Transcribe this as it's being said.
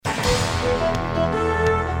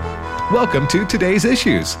Welcome to Today's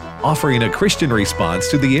Issues, offering a Christian response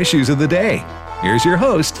to the issues of the day. Here's your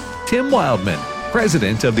host, Tim Wildman,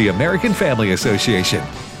 President of the American Family Association.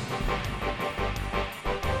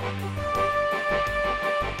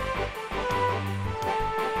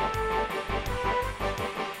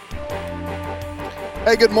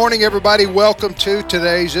 Hey, good morning, everybody. Welcome to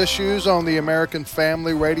Today's Issues on the American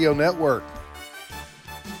Family Radio Network.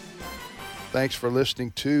 Thanks for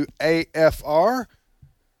listening to AFR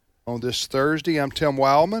on this Thursday. I'm Tim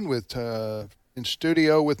Wildman. In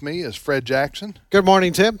studio with me is Fred Jackson. Good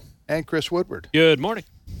morning, Tim. And Chris Woodward. Good morning.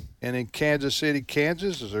 And in Kansas City,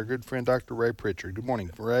 Kansas, is our good friend Dr. Ray Pritchard. Good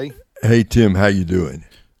morning, Ray. Hey, Tim. How you doing?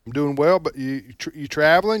 I'm doing well, but you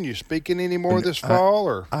traveling? You speaking any more this fall?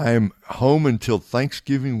 Or I'm home until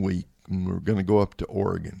Thanksgiving week, and we're going to go up to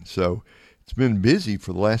Oregon. So it's been busy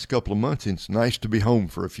for the last couple of months, and it's nice to be home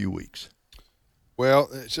for a few weeks. Well,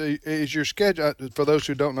 so is your schedule, for those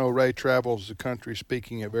who don't know, Ray travels the country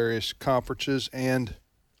speaking at various conferences and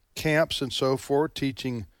camps and so forth,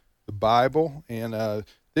 teaching the Bible. And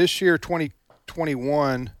this year,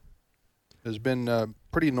 2021, has been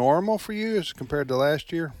pretty normal for you as compared to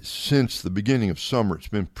last year? Since the beginning of summer, it's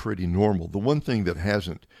been pretty normal. The one thing that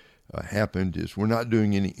hasn't happened is we're not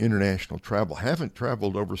doing any international travel. Haven't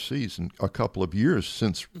traveled overseas in a couple of years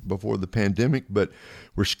since before the pandemic, but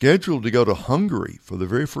we're scheduled to go to Hungary for the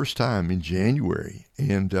very first time in January.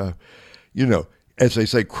 And, as they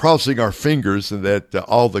say, crossing our fingers that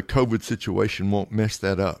all the COVID situation won't mess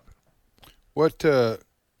that up.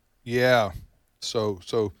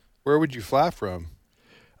 So where would you fly from?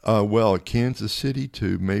 Kansas City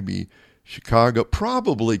to maybe Chicago,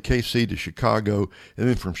 probably KC to Chicago, and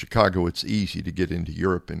then from Chicago it's easy to get into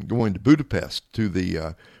Europe, and going to Budapest to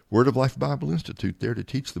the Word of Life Bible Institute there to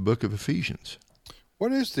teach the book of Ephesians.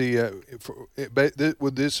 What is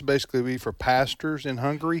would this basically be for pastors in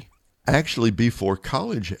Hungary? Actually be for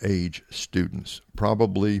college-age students,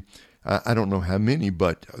 probably, I don't know how many,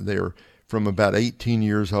 but they're from about 18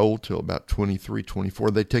 years old till about 23,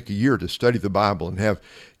 24. They take a year to study the Bible and have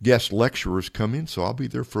guest lecturers come in, so I'll be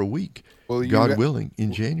there for a week, God willing,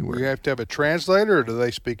 in January. You have to have a translator, or do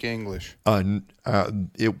they speak English?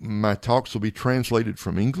 My talks will be translated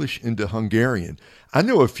from English into Hungarian. I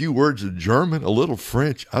know a few words of German, a little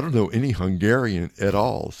French. I don't know any Hungarian at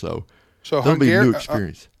all, so that'll be a new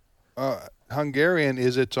experience. Hungarian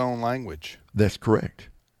is its own language. That's correct.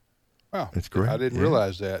 Wow, that's correct. I didn't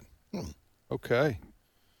realize that. Okay.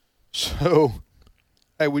 So,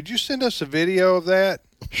 hey, would you send us a video of that?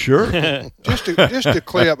 Sure. just a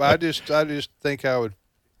clip. I just think I would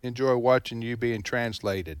enjoy watching you being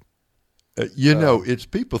translated. It's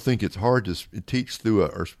people think it's hard to teach through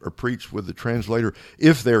or preach with a translator.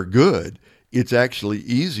 If they're good, it's actually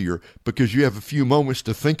easier because you have a few moments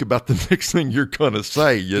to think about the next thing you're going to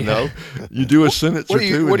say, You do a sentence or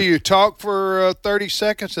two. What do you talk for 30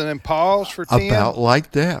 seconds and then pause for 10? About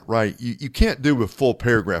like that, right. You can't do a full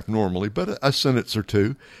paragraph normally, but a sentence or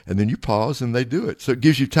two, and then you pause and they do it. So it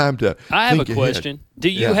gives you time to I have think a question. Ahead. Do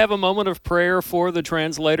you have a moment of prayer for the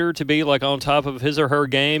translator to be like on top of his or her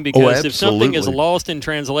game? Because if something is lost in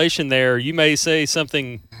translation there, you may say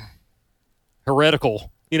something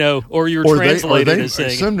heretical. Or you're translated as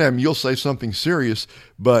saying. Sometimes you'll say something serious,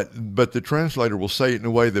 but the translator will say it in a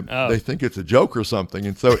way that they think it's a joke or something,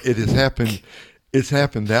 and so it has happened. It's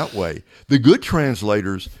happened that way. The good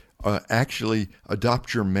translators actually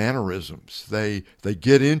adopt your mannerisms. They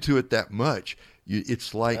get into it that much.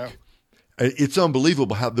 It's like it's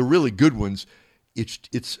unbelievable how the really good ones.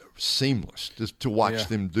 It's seamless just to watch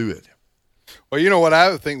them do it. Well, what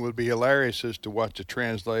I would think would be hilarious is to watch a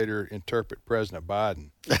translator interpret President Biden.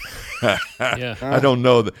 I don't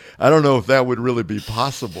know if that would really be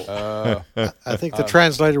possible. I think the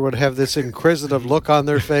translator would have this inquisitive look on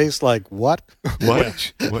their face, like, what?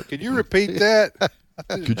 What? Could you repeat that?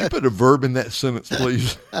 Could you put a verb in that sentence,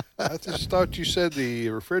 please? I just thought you said the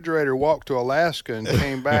refrigerator walked to Alaska and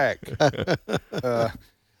came back.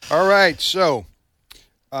 All right, so.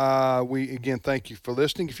 We again thank you for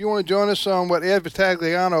listening. If you want to join us on what Ed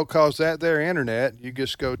Vitagliano calls that their internet, you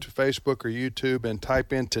just go to Facebook or YouTube and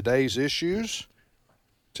type in Today's Issues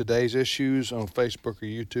on Facebook or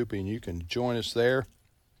YouTube, and you can join us there.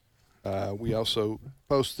 We also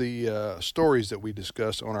post the stories that we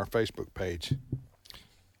discuss on our Facebook page.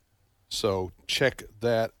 So check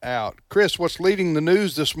that out. Chris, what's leading the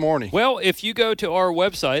news this morning? Well, if you go to our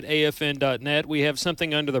website, afn.net, we have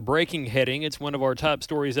something under the breaking heading. It's one of our top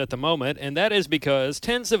stories at the moment, and that is because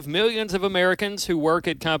tens of millions of Americans who work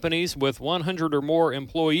at companies with 100 or more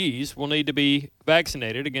employees will need to be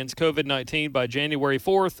vaccinated against COVID-19 by January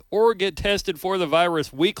 4th or get tested for the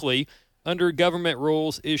virus weekly under government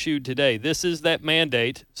rules issued today. This is that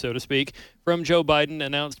mandate, so to speak, from Joe Biden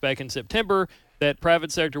announced back in September that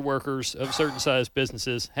private sector workers of certain size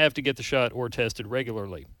businesses have to get the shot or tested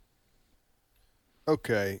regularly.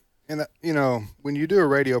 Okay. And, when you do a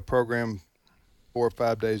radio program 4 or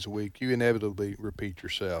 5 days a week, you inevitably repeat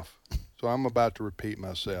yourself. So I'm about to repeat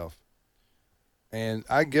myself. And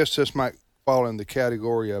I guess this might fall in the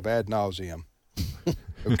category of ad nauseum.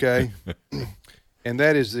 Okay? And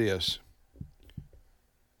that is this.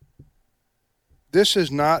 This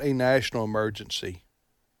is not a national emergency.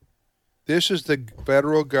 This is the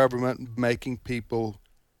federal government making people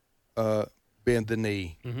bend the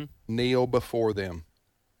knee, kneel before them.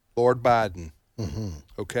 Lord Biden.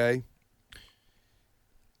 Okay?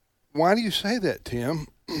 Why do you say that, Tim,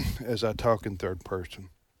 as I talk in third person?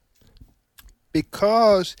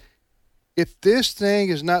 Because if this thing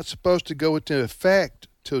is not supposed to go into effect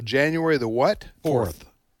till January the what? 4th.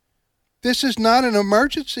 This is not an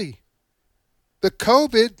emergency. The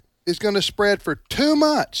COVID is going to spread for 2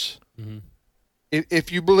 months.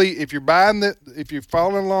 If you're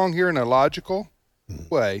following along here in a logical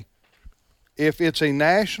way, if it's a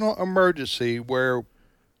national emergency where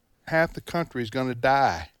half the country is going to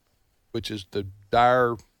die, which is the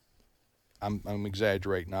dire, I'm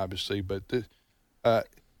exaggerating obviously, but the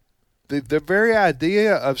very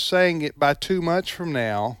idea of saying it by 2 months from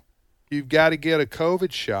now, you've got to get a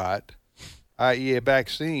COVID shot, i.e. a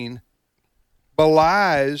vaccine,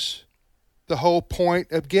 belies the whole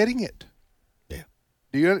point of getting it.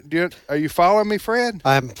 Yeah. Are you following me, Fred?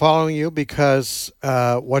 I'm following you because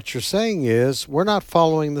what you're saying is we're not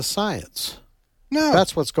following the science. No.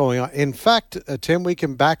 That's what's going on. In fact, Tim, we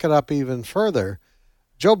can back it up even further.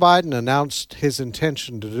 Joe Biden announced his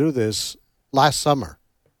intention to do this last summer,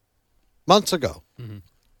 months ago.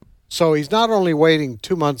 So he's not only waiting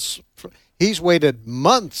 2 months, he's waited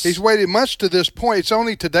months. He's waited months to this point. It's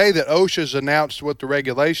only today that OSHA's announced what the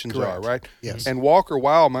regulations are, right? Yes. And Walker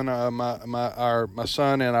Wildman, my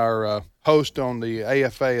son and our host on the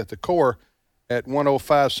AFA at the core at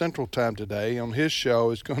 1:05 Central Time today on his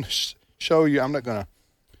show is going to show you. I'm not going to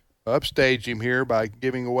upstage him here by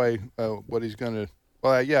giving away what he's going to.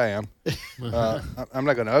 Well, yeah, I am. I'm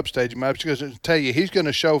not going to upstage him. I'm just going to tell you he's going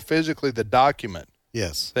to show physically the document.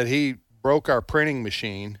 Yes. That he broke our printing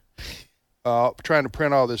machine trying to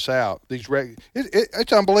print all this out.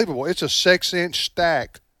 It's unbelievable. It's a 6-inch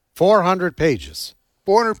stack. 400 pages.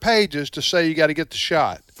 400 pages to say you got to get the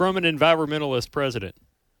shot. From an environmentalist president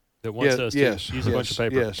that wants us to use a bunch of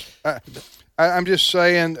paper. Yes. I'm just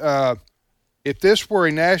saying, if this were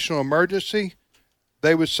a national emergency,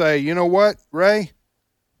 they would say, you know what, Ray?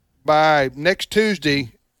 By next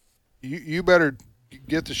Tuesday, you better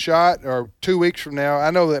get the shot, or 2 weeks from now.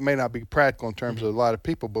 I know that may not be practical in terms of a lot of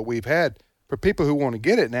people, but we've had, for people who want to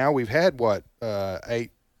get it now, we've had,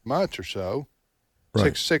 8 months or so,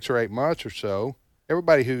 right. 6 or 8 months or so.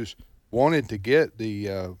 Everybody who's wanted to get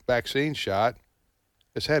the vaccine shot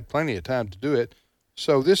has had plenty of time to do it.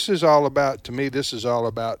 So this is all about, to me,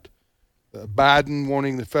 Biden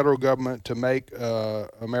wanting the federal government to make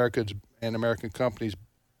Americans and American companies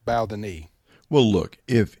bow the knee. Well, look,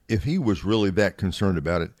 if he was really that concerned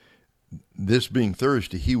about it, this being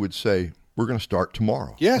Thursday, he would say, we're going to start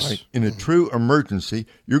tomorrow. Yes. Right? In a true emergency,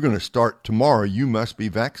 you're going to start tomorrow. You must be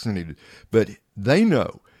vaccinated. But they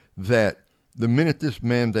know that the minute this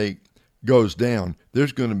mandate goes down,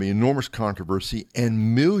 there's going to be enormous controversy,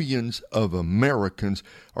 and millions of Americans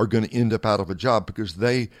are going to end up out of a job because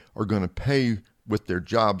they are going to pay with their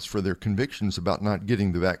jobs for their convictions about not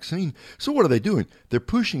getting the vaccine. So what are they doing? They're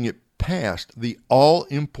pushing it past the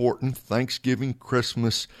all-important Thanksgiving,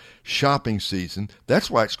 Christmas shopping season. That's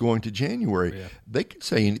why it's going to January. Yeah. They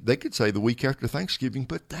could say the week after Thanksgiving,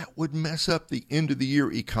 but that would mess up the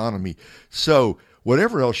end-of-the-year economy. So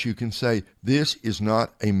whatever else you can say, this is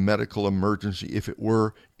not a medical emergency. If it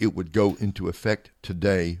were, it would go into effect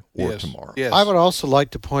today or tomorrow. Yes. I would also like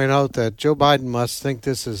to point out that Joe Biden must think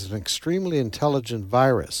this is an extremely intelligent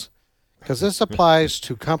virus, because this applies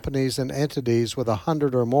to companies and entities with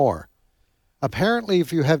 100 or more. Apparently,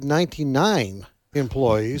 if you have 99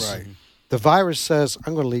 employees, right, the virus says,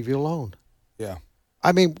 I'm going to leave you alone. Yeah.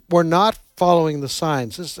 I mean, we're not following the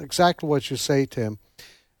signs. This is exactly what you say, Tim.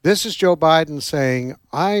 This is Joe Biden saying,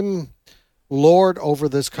 I'm Lord over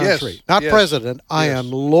this country. Yes. Not yes. president. I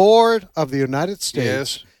am Lord of the United States,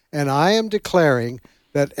 yes, and I am declaring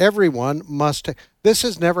that everyone must take. This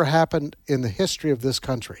has never happened in the history of this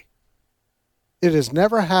country. It has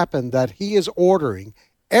never happened that he is ordering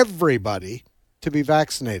everybody to be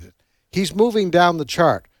vaccinated. He's moving down the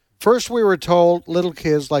chart. First, we were told little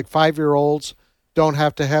kids like 5-year-olds don't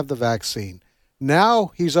have to have the vaccine.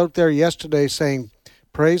 Now he's out there yesterday saying,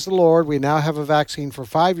 praise the Lord, we now have a vaccine for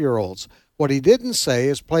 5-year-olds. What he didn't say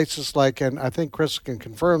is places like, and I think Chris can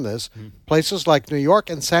confirm this, places like New York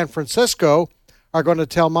and San Francisco are going to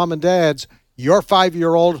tell mom and dads, your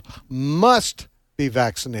 5-year-old must be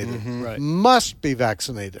vaccinated. Mm-hmm. Right. Must be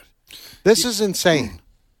vaccinated. This is insane.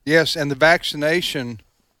 Yes, and the vaccination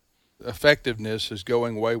effectiveness is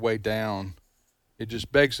going way, way down. It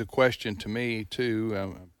just begs the question to me,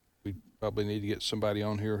 too. We probably need to get somebody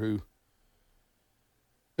on here who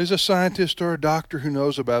is a scientist or a doctor who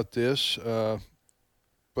knows about this.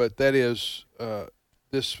 But that is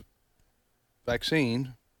this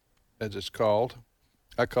vaccine, as it's called.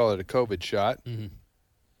 I call it a COVID shot. Mm-hmm.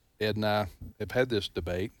 Ed and I have had this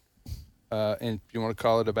debate. And if you want to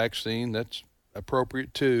call it a vaccine, that's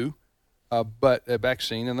appropriate too. But a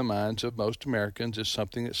vaccine in the minds of most Americans is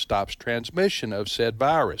something that stops transmission of said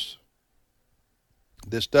virus.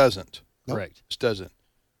 This doesn't. Correct. This doesn't.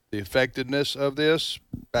 The effectiveness of this,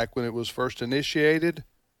 back when it was first initiated,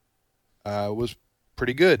 was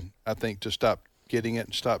pretty good, I think, to stop getting it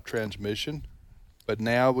and stop transmission. But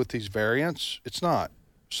now with these variants, it's not.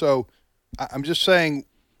 So I'm just saying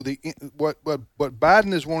what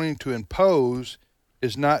Biden is wanting to impose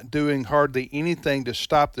is not doing hardly anything to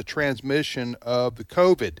stop the transmission of the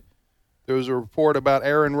COVID. There was a report about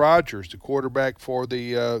Aaron Rodgers, the quarterback for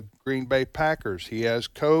the Green Bay Packers. He has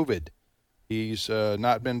COVID. He's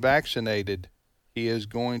not been vaccinated. He is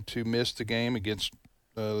going to miss the game against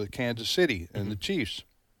Kansas City and the Chiefs,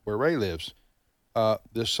 where Ray lives,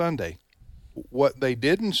 this Sunday. What they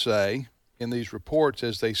didn't say in these reports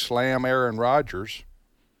as they slam Aaron Rodgers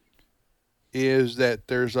is that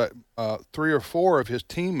there's 3 or 4 of his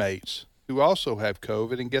teammates who also have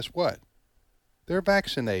COVID, and guess what? They're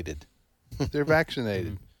vaccinated. They're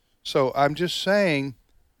vaccinated. So I'm just saying,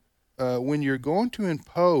 when you're going to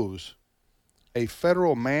impose a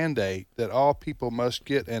federal mandate that all people must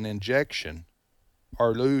get an injection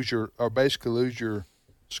or basically lose your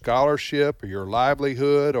scholarship or your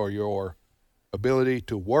livelihood or your ability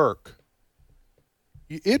to work,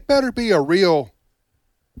 it better be a real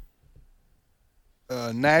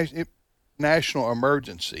national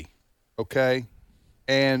emergency, okay?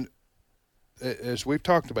 And as we've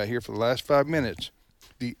talked about here for the last 5 minutes,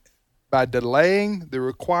 by delaying the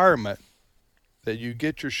requirement that you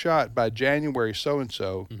get your shot by January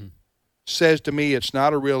so-and-so says to me it's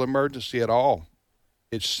not a real emergency at all.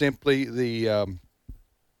 It's simply the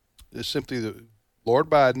Lord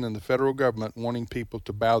Biden and the federal government wanting people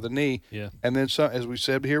to bow the knee. Yeah. And then, as we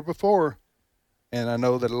said here before, and I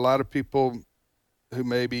know that a lot of people who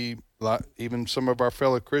maybe, even some of our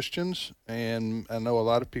fellow Christians, and I know a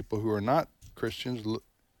lot of people who are not Christians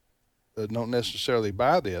don't necessarily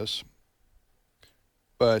buy this,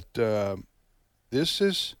 but this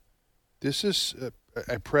is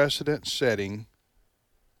a precedent-setting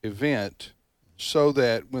event so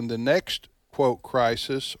that when the next, quote,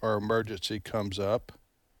 crisis or emergency comes up,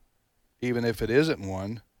 even if it isn't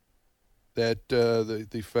one, that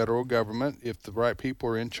the federal government, if the right people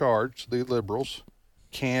are in charge, the liberals,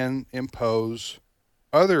 can impose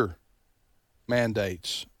other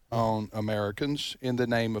mandates on Americans in the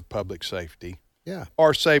name of public safety. Yeah.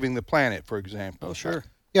 Or saving the planet, for example. Oh, sure.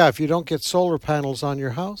 Yeah, if you don't get solar panels on your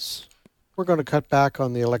house, we're going to cut back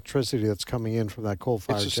on the electricity that's coming in from that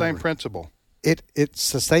coal-fired It's the same principle.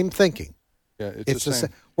 It's the same thinking. Yeah, it's the same.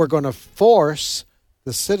 We're going to force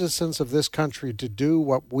the citizens of this country to do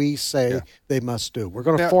what we say they must do. We're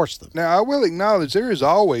going to force them. Now, I will acknowledge there has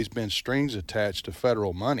always been strings attached to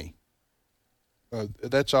federal money.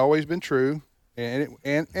 That's always been true,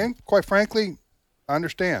 and quite frankly, I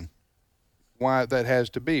understand why that has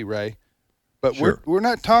to be, Ray. But Sure. we're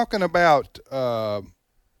not talking about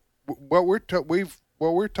what we're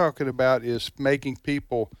talking about is making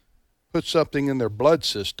people put something in their blood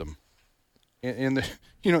system,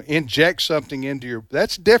 inject something into your.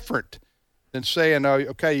 That's different than saying, "Oh,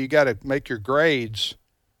 okay, you got to make your grades."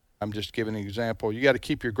 I'm just giving an example. You got to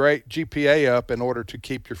keep your grade GPA up in order to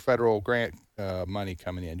keep your federal grant money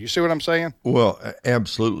coming in. You see what I'm saying? Well,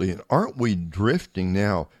 absolutely. And aren't we drifting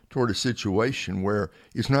now toward a situation where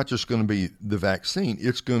it's not just going to be the vaccine,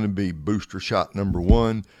 it's going to be booster shot number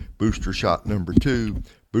 1, booster shot number 2,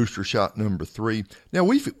 booster shot number 3. Now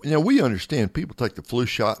we understand people take the flu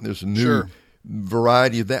shot and there's a new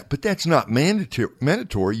variety of that, but that's not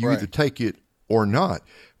mandatory. You either take it or not.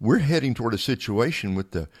 We're heading toward a situation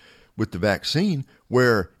with the vaccine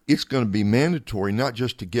where it's going to be mandatory not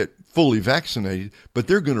just to get fully vaccinated, but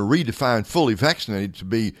they're going to redefine fully vaccinated to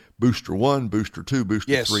be booster 1, booster 2,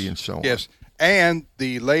 booster 3, and so on. Yes, and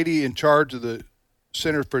the lady in charge of the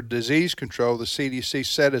Center for Disease Control, the CDC,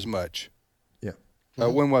 said as much. Yeah.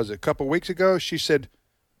 When was it? A couple weeks ago. She said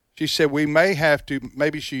we may have to.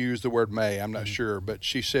 Maybe she used the word may. I'm not sure, but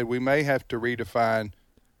she said we may have to redefine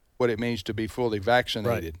what it means to be fully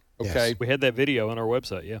vaccinated. Right. Okay. Yes. We had that video on our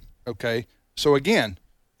website. Yeah. Okay. So again,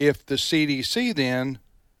 if the CDC then,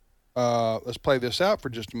 let's play this out for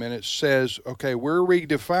just a minute, says, okay, we're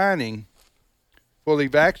redefining fully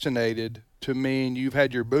vaccinated to mean you've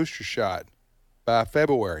had your booster shot by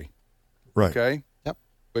February. Right. Okay. Yep.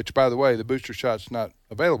 Which, by the way, the booster shot's not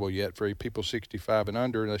available yet for people 65 and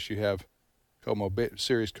under unless you have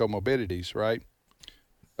serious comorbidities, right?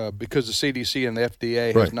 Because the CDC and the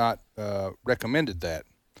FDA has not recommended that.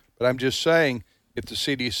 But I'm just saying, if the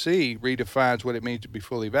CDC redefines what it means to be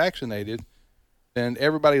fully vaccinated, then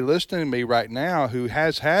everybody listening to me right now who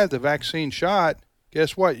has had the vaccine shot,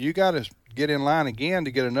 guess what? You got to get in line again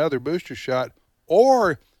to get another booster shot,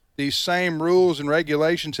 or these same rules and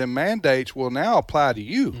regulations and mandates will now apply to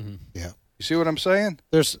you. Mm-hmm. Yeah. You see what I'm saying?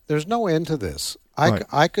 There's no end to this.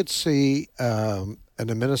 I could see an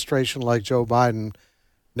administration like Joe Biden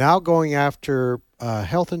now going after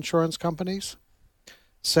health insurance companies,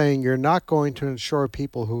 saying you're not going to insure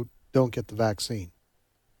people who don't get the vaccine.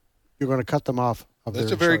 You're going to cut them off of their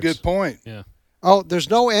insurance. That's a very good point. Yeah. Oh, there's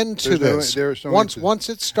no end to this. Once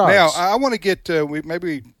it starts. Now, I want to get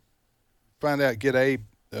maybe find out, get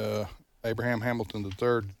Abraham Hamilton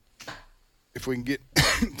III, if we can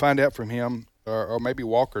find out from him, or maybe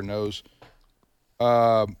Walker knows.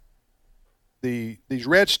 These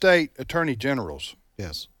red state attorney generals,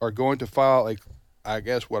 yes, are going to file I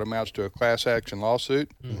guess what amounts to a class action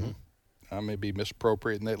lawsuit. Mm-hmm. I may be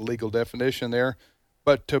misappropriating that legal definition there,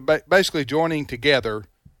 but to basically joining together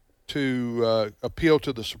to appeal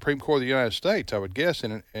to the Supreme Court of the United States, I would guess,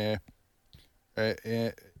 in an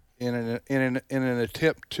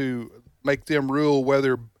attempt to make them rule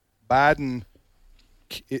whether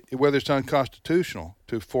it's unconstitutional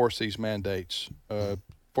to force these mandates,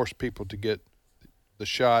 force people to get the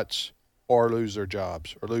shots or lose their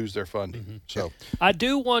jobs or lose their funding. Mm-hmm. So I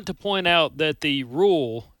do want to point out that the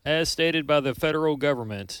rule, as stated by the federal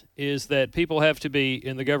government, is that people have to be,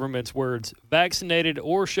 in the government's words, vaccinated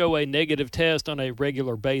or show a negative test on a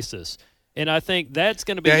regular basis. And I think that's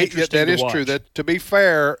going to be interesting that to is watch. true. That, to be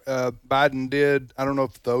fair, Biden did, I don't know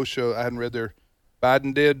if those show, I hadn't read their,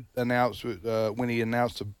 Biden did announce, when he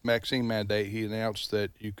announced the vaccine mandate, he announced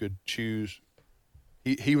that you could choose,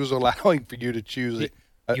 he was allowing for you to choose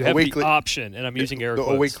you have the option, and I'm using air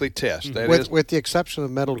quotes. A weekly test. Mm-hmm. With the exception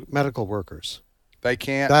of medical workers. They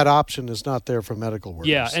can't. That option is not there for medical workers.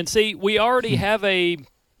 Yeah, and see, we already have a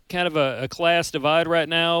kind of a class divide right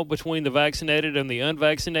now between the vaccinated and the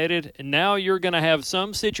unvaccinated, and now you're going to have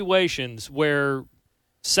some situations where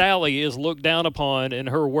Sally is looked down upon in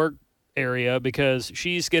her work area because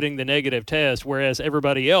she's getting the negative test, whereas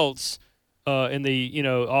everybody else in the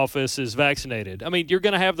office is vaccinated. I mean, you're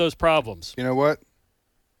going to have those problems. You know what?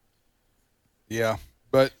 Yeah,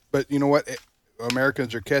 but you know what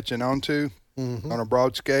Americans are catching on to on a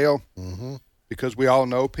broad scale, because we all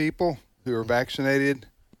know people who are vaccinated,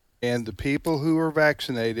 and the people who are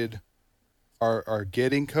vaccinated are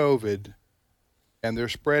getting COVID, and they're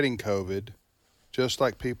spreading COVID, just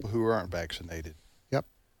like people who aren't vaccinated. Yep.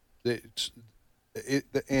 If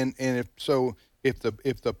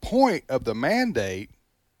the point of the mandate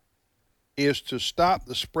is to stop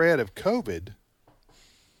the spread of COVID,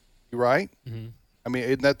 right? Mm-hmm. I mean,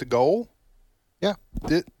 isn't that the goal? Yeah.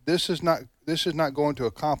 This is not going to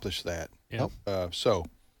accomplish that. Yeah. So,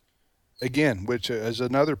 again, which is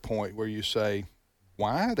another point where you say,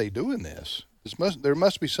 why are they doing this? There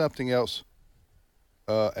must be something else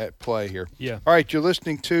at play here. Yeah. All right, you're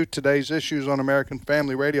listening to today's issues on American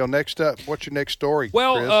Family Radio. Next up, what's your next story,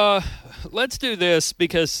 Well, let's do this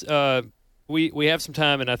because we have some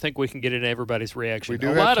time, and I think we can get into everybody's reaction. We do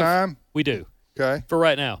have time? We do. Okay. For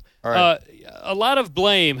right now. All right. A lot of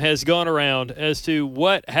blame has gone around as to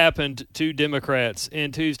what happened to Democrats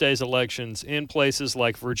in Tuesday's elections in places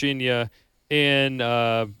like Virginia, in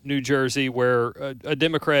New Jersey, where a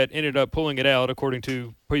Democrat ended up pulling it out, according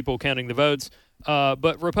to people counting the votes.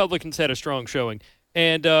 But Republicans had a strong showing.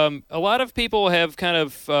 And a lot of people have kind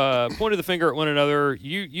of pointed the finger at one another.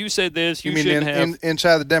 You said this. You shouldn't have.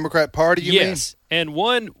 Inside the Democrat Party, you mean? Yes. And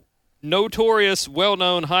one notorious,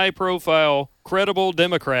 well-known, high-profile, credible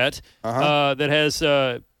Democrat that has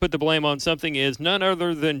put the blame on something is none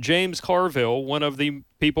other than James Carville, one of the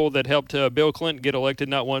people that helped Bill Clinton get elected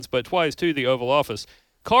not once but twice to the Oval Office.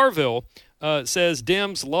 Carville says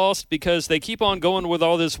Dems lost because they keep on going with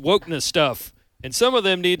all this wokeness stuff, and some of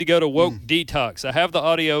them need to go to woke detox. I have the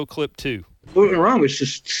audio clip too. What's wrong with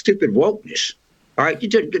this stupid wokeness? All right,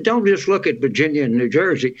 don't just look at Virginia and New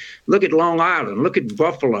Jersey. Look at Long Island. Look at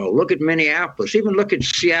Buffalo. Look at Minneapolis. Even look at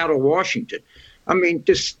Seattle, Washington. I mean,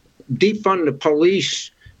 just defund the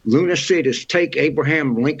police, lunacy to take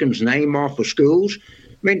Abraham Lincoln's name off of schools.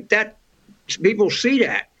 I mean, that people see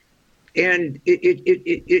that, and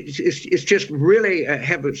it's just really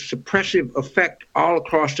have a suppressive effect all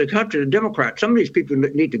across the country. The Democrats, some of these people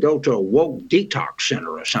need to go to a woke detox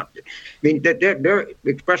center or something. I mean, they're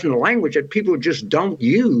expressing a language that people just don't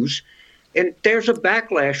use, and there's a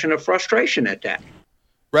backlash and a frustration at that.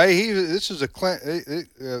 Ray, this is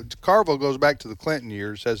Carville goes back to the Clinton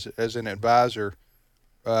years as an advisor.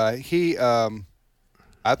 I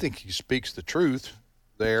think he speaks the truth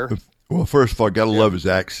there. Well, first of all, got to love his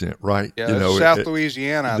accent, right? Yeah, South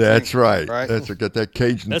Louisiana. That's right. That's got that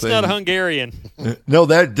Cajun That's thing. not Hungarian. No,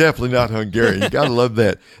 that's definitely not Hungarian. You got to love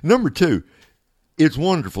that. Number two, it's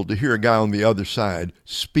wonderful to hear a guy on the other side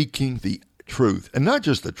speaking the truth, and not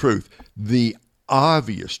just the truth, the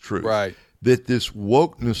obvious truth. Right. That this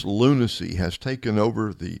wokeness lunacy has taken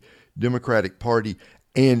over the Democratic Party,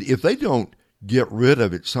 and if they don't get rid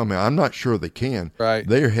of it somehow, I'm not sure they can. Right.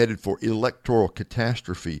 They are headed for electoral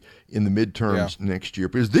catastrophe in the midterms next year,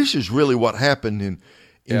 because this is really what happened in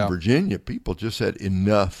Virginia. People just said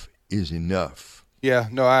enough is enough. Yeah,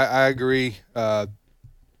 no, I agree. Now,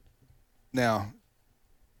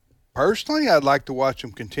 personally, I'd like to watch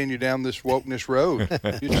them continue down this wokeness road.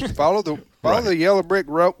 You just follow the yellow brick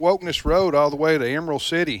wokeness road all the way to Emerald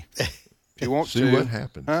City. If you want See to, what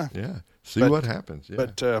happens. Huh? Yeah, see what happens. Yeah.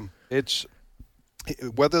 But it's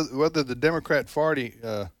whether the Democrat Party,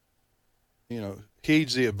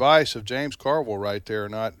 heeds the advice of James Carville right there or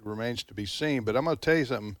not remains to be seen. But I'm going to tell you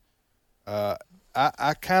something. I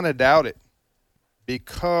kind of doubt it,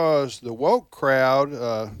 because the woke crowd,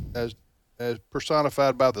 as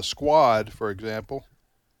personified by the Squad, for example,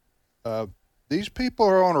 these people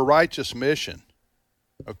are on a righteous mission,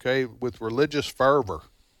 okay, with religious fervor.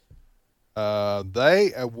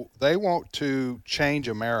 They want to change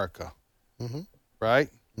America, right?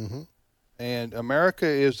 Mm-hmm. And America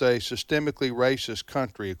is a systemically racist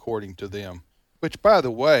country, according to them, which, by the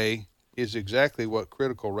way, is exactly what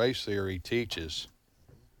critical race theory teaches.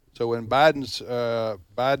 So when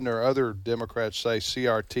Biden or other Democrats say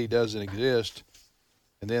CRT doesn't exist,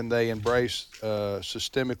 and then they embrace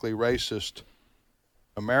systemically racist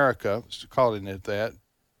America, calling it that,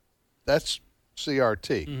 that's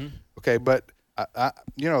CRT. Mm-hmm. Okay, but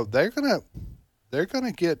they're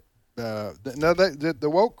gonna get the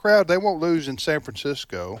woke crowd. They won't lose in San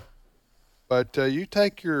Francisco, but you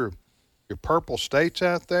take your purple states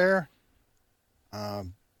out there,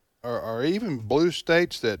 or even blue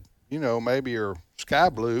states that maybe are sky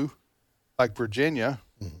blue, like Virginia.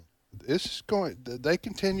 Mm-hmm. They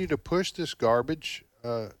continue to push this garbage,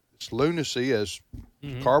 this lunacy, as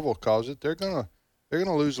Carville calls it. They're gonna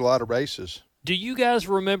lose a lot of races. Do you guys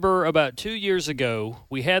remember about 2 years ago,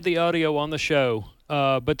 we had the audio on the show,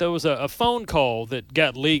 but there was a phone call that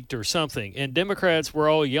got leaked or something, and Democrats were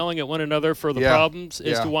all yelling at one another for the problems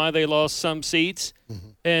as to why they lost some seats,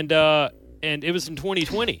 and it was in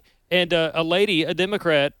 2020. And a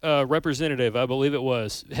Democrat representative, I believe it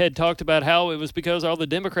was, had talked about how it was because all the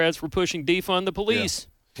Democrats were pushing defund the police.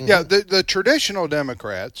 Yeah, the traditional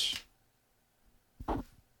Democrats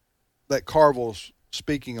that Carville's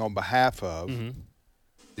speaking on behalf of,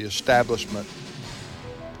 the establishment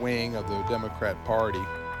wing of the Democrat Party,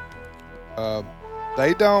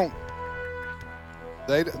 they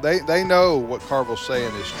know what Carville's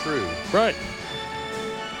saying is true. Right.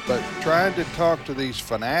 But trying to talk to these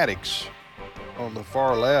fanatics on the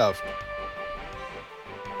far left,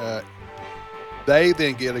 they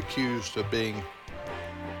then get accused of being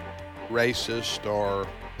racist or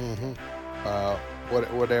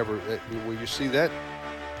whatever. Well, you see that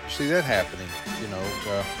happening. You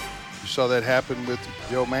saw that happen with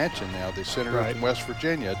Joe Manchin now, the senator from West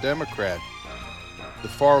Virginia, a Democrat. The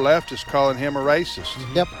far left is calling him a racist.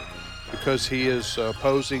 Yep. Because he is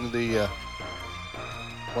opposing the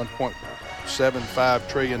 $1.75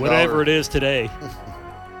 trillion. Whatever it is today.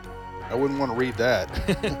 I wouldn't want to read that.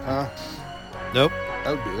 Huh? Nope.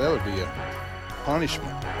 That would be a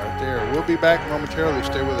punishment right there. We'll be back momentarily.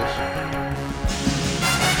 Stay with us.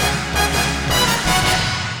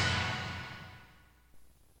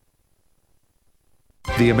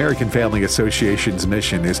 The American Family Association's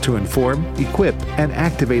mission is to inform, equip, and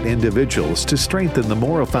activate individuals to strengthen the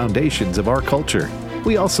moral foundations of our culture.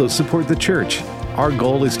 We also support the church. Our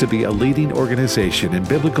goal is to be a leading organization in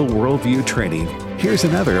biblical worldview training. Here's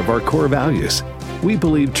another of our core values. We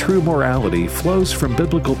believe true morality flows from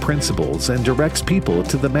biblical principles and directs people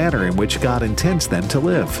to the manner in which God intends them to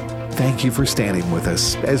live. Thank you for standing with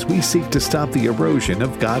us as we seek to stop the erosion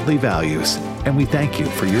of godly values, and we thank you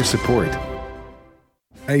for your support.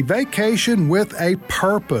 A vacation with a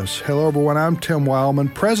purpose. Hello, everyone. I'm Tim Wildman,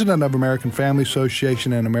 president of American Family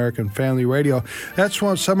Association and American Family Radio. That's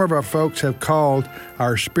what some of our folks have called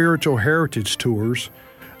our spiritual heritage tours,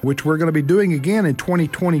 which we're going to be doing again in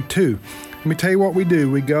 2022. Let me tell you what we do.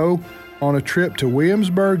 We go on a trip to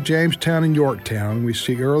Williamsburg, Jamestown, and Yorktown. We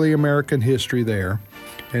see early American history there.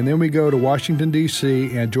 And then we go to Washington,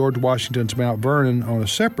 D.C. and George Washington's Mount Vernon on a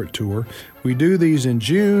separate tour. We do these in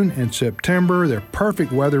June and September. They're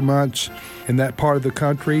perfect weather months in that part of the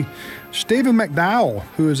country. Stephen McDowell,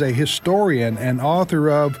 who is a historian and author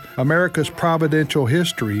of America's Providential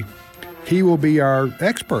History, he will be our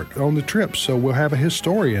expert on the trip. So we'll have a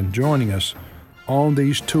historian joining us on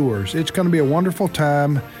these tours. It's going to be a wonderful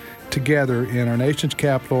time together in our nation's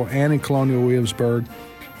capital and in Colonial Williamsburg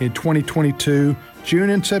in 2022.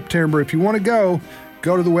 June and September. If you want to go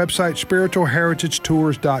to the website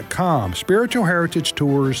spiritualheritagetours.com.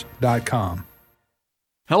 spiritualheritagetours.com.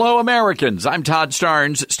 Hello, Americans. I'm Todd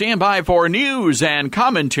Starnes. Stand by for news and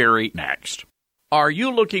commentary next. Are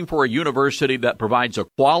you looking for a university that provides a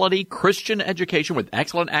quality Christian education with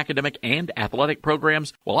excellent academic and athletic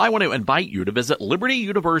programs? Well, I want to invite you to visit Liberty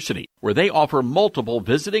University, where they offer multiple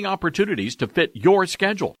visiting opportunities to fit your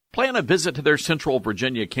schedule. Plan a visit to their Central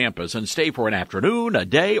Virginia campus and stay for an afternoon, a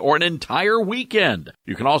day, or an entire weekend.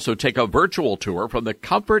 You can also take a virtual tour from the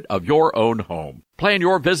comfort of your own home. Plan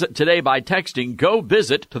your visit today by texting Go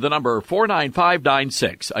Visit to the number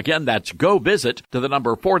 49596. Again, that's Go Visit to the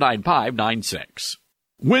number 49596.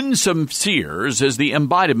 Winsome Sears is the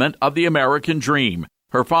embodiment of the American dream.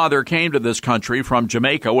 Her father came to this country from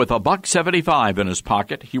Jamaica with $1.75 in his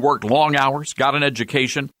pocket. He worked long hours, got an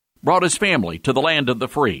education, brought his family to the land of the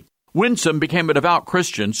free. Winsome became a devout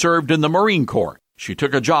Christian, served in the Marine Corps. She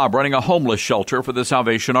took a job running a homeless shelter for the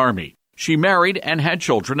Salvation Army. She married and had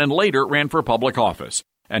children and later ran for public office.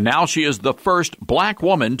 And now she is the first black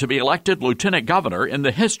woman to be elected lieutenant governor in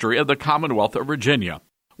the history of the Commonwealth of Virginia.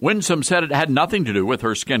 Winsome said it had nothing to do with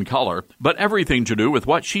her skin color, but everything to do with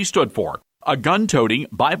what she stood for, a gun-toting,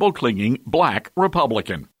 Bible-clinging black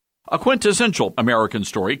Republican. A quintessential American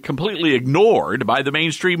story completely ignored by the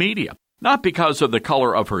mainstream media, not because of the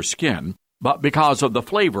color of her skin, but because of the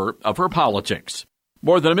flavor of her politics.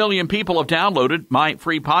 More than 1 million people have downloaded my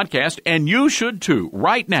free podcast, and you should too,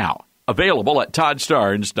 right now. Available at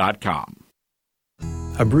toddstarnes.com.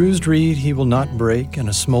 A bruised reed he will not break, and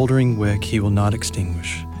a smoldering wick he will not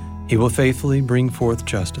extinguish. He will faithfully bring forth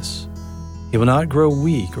justice. He will not grow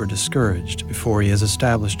weak or discouraged before he has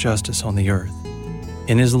established justice on the earth.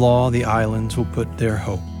 In his law the islands will put their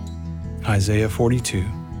hope. Isaiah 42,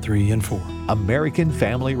 3 and 4. American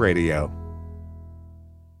Family Radio.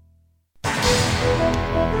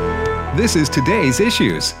 This is today's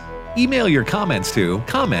issues. Email your comments to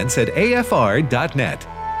comments@afr.net.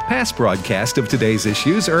 Past broadcasts of today's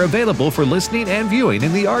issues are available for listening and viewing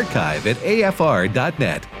in the archive at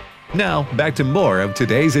afr.net. Now, back to more of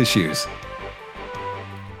today's issues.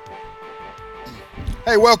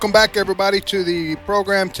 Hey, welcome back, everybody, to the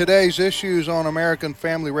program Today's Issues on American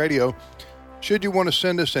Family Radio. Should you want to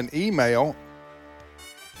send us an email,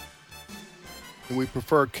 we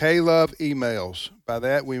prefer K-Love emails. By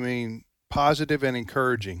that, we mean positive and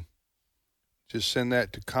encouraging. Just send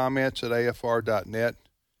that to comments@afr.net.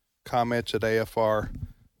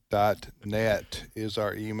 Comments@afr.net is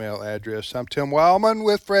our email address. I'm Tim Wildman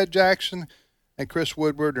with Fred Jackson and Chris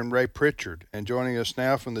Woodward and Ray Pritchard. And joining us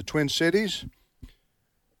now from the Twin Cities,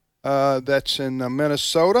 that's in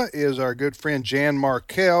Minnesota, is our good friend Jan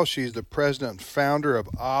Markell. She's the president and founder of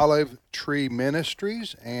Olive Tree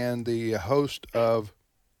Ministries and the host of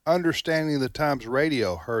Understanding the Times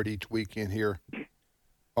Radio, heard each weekend here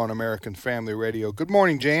on American Family Radio. Good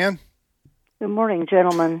morning, Jan. Good morning,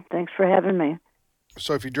 gentlemen. Thanks for having me.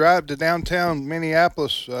 So if you drive to downtown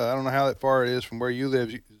Minneapolis, I don't know how far it is from where you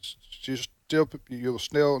live, you'll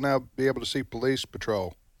still now be able to see police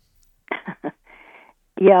patrol.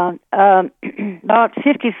 Yeah, about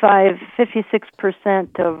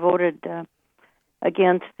 56% voted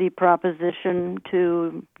against the proposition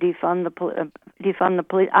to defund the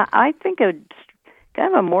police. I think kind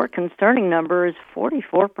of a more concerning number is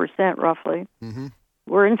 44%, roughly. Mm-hmm.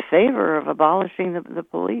 We're in favor of abolishing the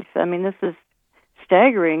police. I mean, this is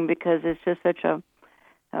staggering because it's just such a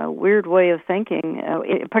weird way of thinking,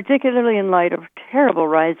 particularly in light of terrible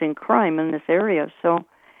rising crime in this area. So,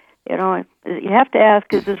 you have to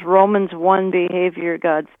ask, is this Romans 1 behavior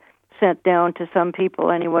God's sent down to some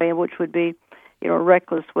people anyway, which would be, a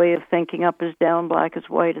reckless way of thinking, up is down, black is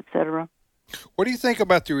white, etc.? What do you think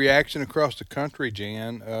about the reaction across the country,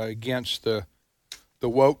 Jan, against the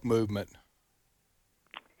woke movement?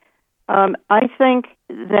 I think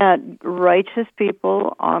that righteous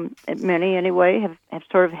people, many anyway, have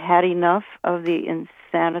sort of had enough of the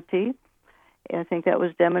insanity. I think that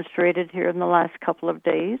was demonstrated here in the last couple of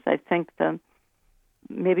days. I think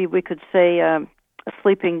maybe we could say a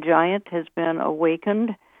sleeping giant has been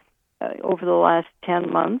awakened over the last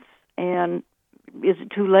 10 months. And is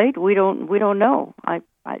it too late? We don't know. I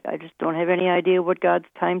just don't have any idea what God's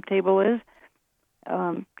timetable is.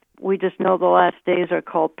 We just know the last days are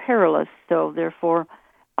called perilous, so therefore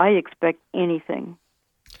I expect anything.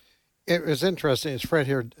 It was interesting. It's Fred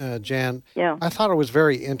here, Jan. Yeah. I thought it was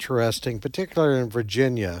very interesting, particularly in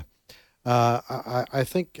Virginia. I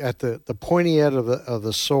think at the pointy end of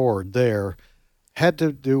the sword there had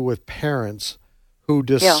to do with parents who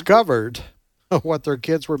discovered what their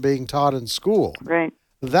kids were being taught in school. Right.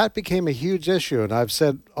 That became a huge issue, and I've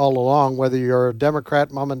said all along, whether you're a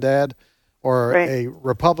Democrat mom and dad or a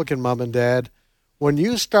Republican mom and dad, when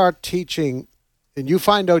you start teaching and you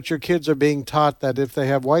find out your kids are being taught that if they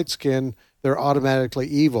have white skin, they're automatically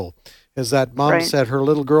evil. As that mom said, her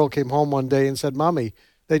little girl came home one day and said, Mommy,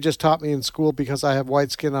 they just taught me in school because I have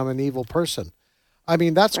white skin, I'm an evil person. I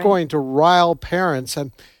mean, that's going to rile parents.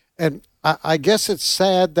 And I guess it's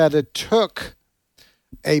sad that it took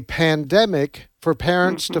a pandemic for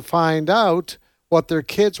parents to find out what their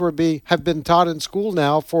kids have been taught in school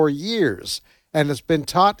now for years, and it's been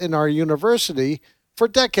taught in our university for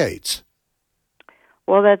decades.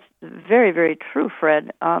 Well, that's very, very true,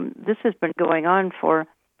 Fred. This has been going on for,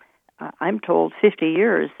 I'm told, 50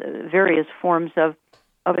 years, various forms of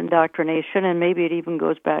indoctrination, and maybe it even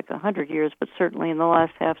goes back 100 years, but certainly in the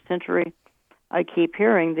last half century, I keep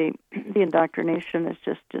hearing the indoctrination is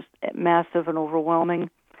just massive and overwhelming.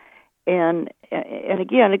 And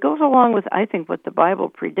again, it goes along with, I think, what the Bible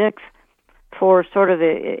predicts for sort of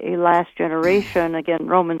a last generation. Again,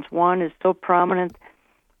 Romans 1 is so prominent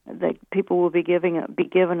that people will be given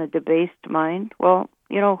a debased mind. Well,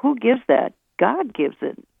 who gives that? God gives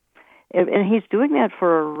it. And he's doing that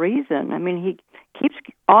for a reason. I mean, he keeps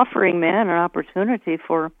offering man an opportunity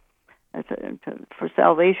for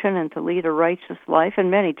salvation and to lead a righteous life, and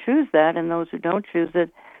many choose that, and those who don't choose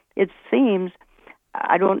it seems,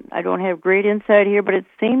 I don't have great insight here, but it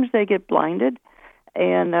seems they get blinded,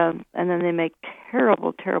 and then they make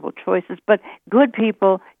terrible, terrible choices. But good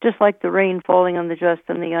people, just like the rain falling on the just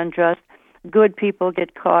and the unjust, good people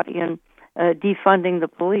get caught in defunding the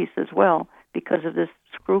police as well because of this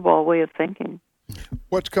screwball way of thinking.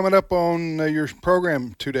 What's coming up on your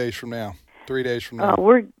program 2 days from now, 3 days from now?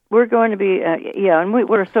 We're going to be, and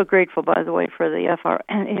we're so grateful, by the way, for the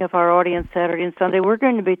AFR audience Saturday and Sunday. We're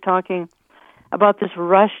going to be talking about this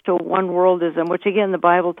rush to one-worldism, which, again, the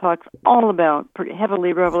Bible talks all about, pretty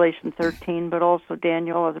heavily Revelation 13, but also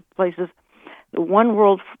Daniel, other places. The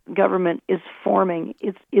one-world government is forming.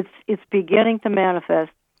 It's beginning to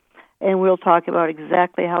manifest, and we'll talk about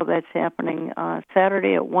exactly how that's happening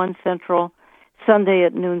Saturday at 1 Central, Sunday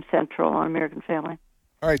at noon Central on American Family.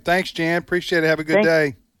 All right, thanks, Jan. Appreciate it. Have a good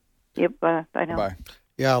day. Yep, bye now. Bye.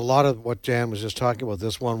 Yeah, a lot of what Jan was just talking about,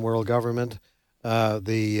 this one world government,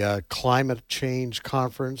 the climate change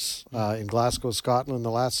conference in Glasgow, Scotland in the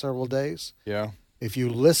last several days. Yeah. If you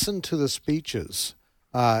listen to the speeches,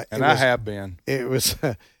 I have been. It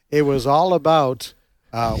was all about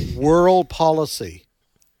world policy.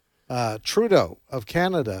 Trudeau of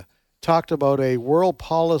Canada talked about a world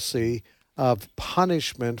policy of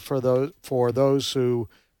punishment for those who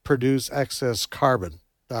produce excess carbon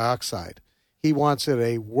dioxide. He wants it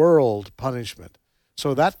a world punishment.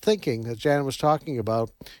 So that thinking that Jan was talking about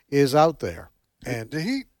is out there. And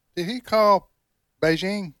did he call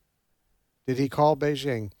Beijing? Did he call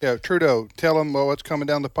Beijing? Yeah, Trudeau. Tell them what's coming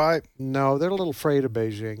down the pipe. No, they're a little afraid of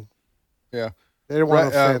Beijing. Yeah, they don't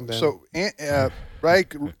want to offend them. So,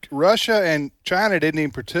 Russia and China didn't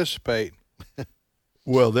even participate.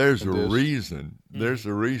 Well, there's a reason. There's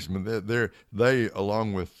a reason that they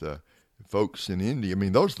along with folks in India. I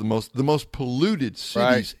mean, those are the most polluted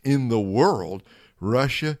cities in the world.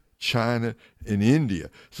 Russia, China, and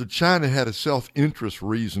India. So China had a self-interest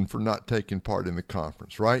reason for not taking part in the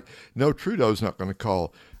conference, right? No, Trudeau's not going to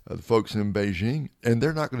call the folks in Beijing, and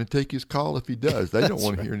they're not going to take his call if he does. They don't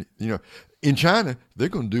want to hear any, in China, they're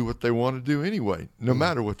going to do what they want to do anyway, no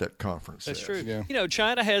matter what that conference says. That's true. Yeah.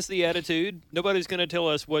 China has the attitude, nobody's going to tell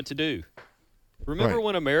us what to do. Remember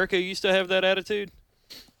when America used to have that attitude?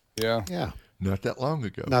 Yeah. Yeah. Not that long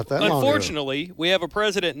ago. Not that long ago. Unfortunately, we have a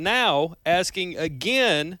president now asking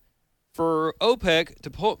again for OPEC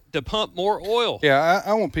to pump more oil. Yeah,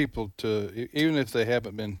 I want people to, even if they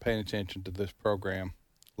haven't been paying attention to this program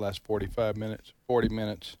the last 40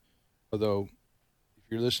 minutes, although if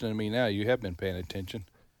you're listening to me now, you have been paying attention.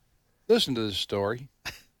 Listen to this story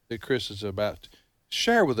that Chris is about to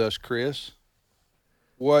share with us, Chris.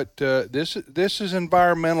 What this is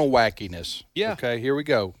environmental wackiness. Yeah. Okay, here we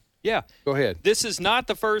go. Yeah. Go ahead. This is not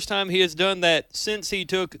the first time he has done that since he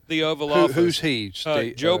took the Oval Office. Who's he?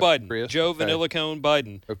 Joe Biden. Chris? Joe Okay. Vanilla Cone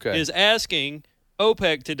Biden is asking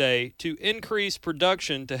OPEC today to increase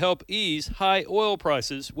production to help ease high oil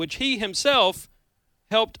prices, which he himself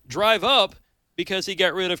helped drive up because he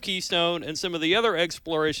got rid of Keystone and some of the other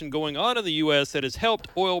exploration going on in the U.S. that has helped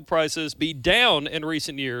oil prices be down in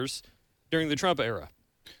recent years during the Trump era.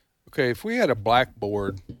 Okay, if we had a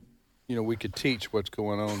blackboard, we could teach what's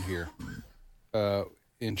going on here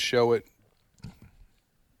and show it.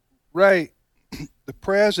 Ray, the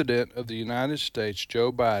President of the United States,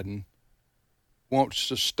 Joe Biden, wants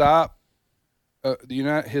to stop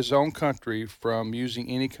his own country from using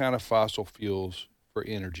any kind of fossil fuels for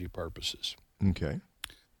energy purposes. Okay.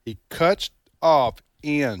 He shuts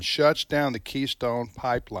down the Keystone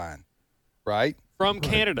pipeline, right? From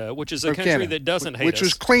Canada, which is a country that doesn't hate us. Which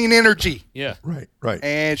was clean energy. Yeah. Right.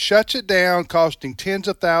 And shuts it down, costing tens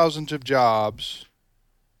of thousands of jobs.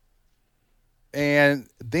 And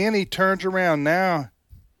then he turns around now.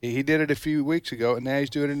 He did it a few weeks ago, and now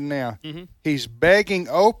he's doing it now. Mm-hmm. He's begging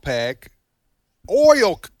OPEC,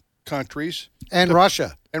 oil countries. And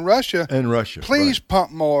Russia. Please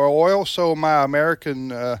pump more oil so my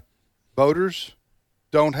American voters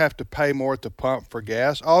don't have to pay more at the pump for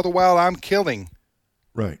gas. All the while I'm killing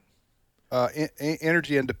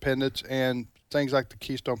energy independence and things like the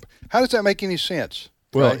Keystone. How does that make any sense?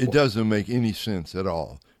 Well, it doesn't make any sense at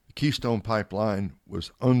all. The Keystone Pipeline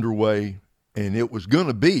was underway, and it was going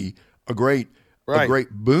to be a great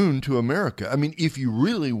boon to America. I mean, if you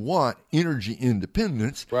really want energy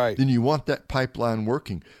independence, then you want that pipeline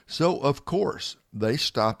working. So, of course, they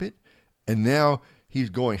stop it, and now he's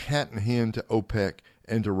going hat in hand to OPEC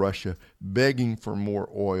and to Russia, begging for more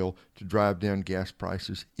oil to drive down gas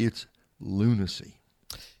prices. It's lunacy.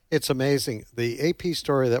 It's amazing. The AP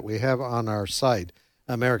story that we have on our site,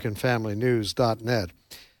 AmericanFamilyNews.net,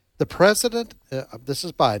 the president, this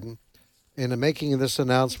is Biden, in making this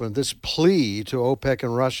announcement, this plea to OPEC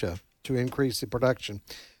and Russia to increase the production,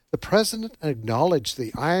 the president acknowledged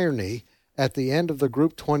the irony at the end of the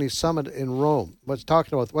Group 20 summit in Rome. What's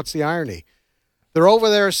the irony? They're over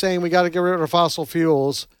there saying we got to get rid of fossil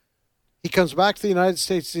fuels. He comes back to the United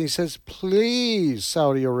States and he says, please,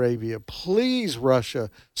 Saudi Arabia, please, Russia,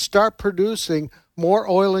 start producing more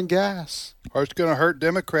oil and gas. Or it's going to hurt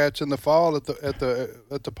Democrats in the fall at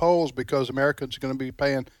the polls because Americans are going to be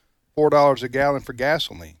paying $4 a gallon for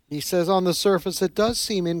gasoline. He says on the surface it does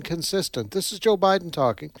seem inconsistent. This is Joe Biden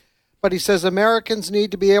talking. But he says Americans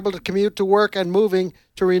need to be able to commute to work, and moving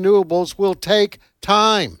to renewables will take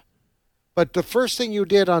time. But the first thing you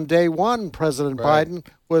did on day one, President Biden,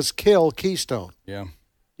 was kill Keystone. Yeah.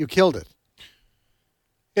 You killed it.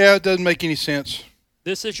 Yeah, it doesn't make any sense.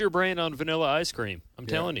 This is your brain on vanilla ice cream. I'm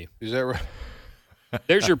telling you. Is that right?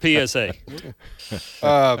 There's your PSA.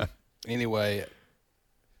 Anyway,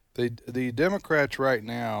 the Democrats right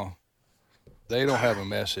now, they don't have a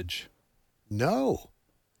message. No.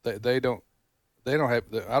 They don't have.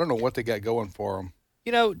 I don't know what they got going for them.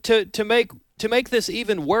 To make this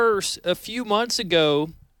even worse, a few months ago,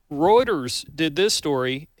 Reuters did this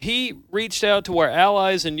story. He reached out to our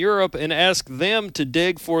allies in Europe and asked them to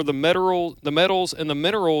dig for the metals and the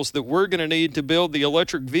minerals that we're going to need to build the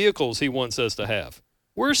electric vehicles he wants us to have.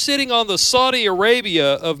 We're sitting on the Saudi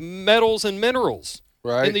Arabia of metals and minerals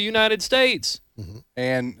in the United States. Mm-hmm.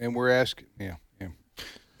 And we're asking,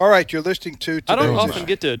 All right, you're listening to today's I don't often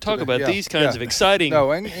get to talk about these kinds of exciting...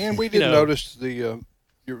 No, and we didn't notice the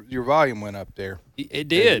your volume went up there. It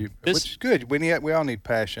did. Which is good. We all need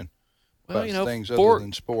passion about things other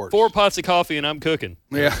than sports. 4 pots of coffee and I'm cooking.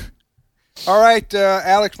 Yeah. All right,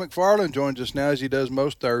 Alex McFarland joins us now as he does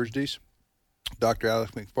most Thursdays. Dr.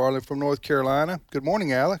 Alex McFarland from North Carolina. Good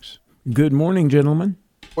morning, Alex. Good morning, gentlemen.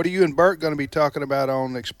 What are you and Bert going to be talking about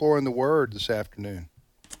on Exploring the Word this afternoon?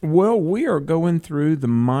 Well, we are going through the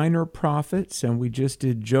minor prophets, and we just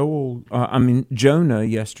did Jonah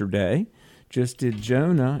yesterday. Just did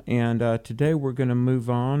Jonah, and today we're going to move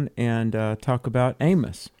on and talk about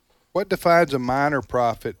Amos. What defines a minor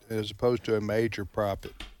prophet as opposed to a major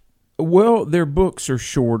prophet? Well, their books are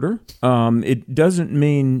shorter. It doesn't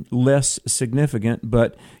mean less significant,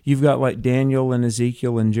 but you've got like Daniel and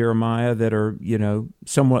Ezekiel and Jeremiah that are,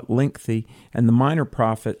 somewhat lengthy, and the minor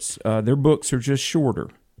prophets, their books are just shorter.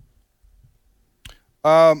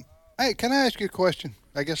 Hey, can I ask you a question?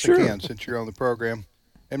 I guess Sure. I can, since you're on the program.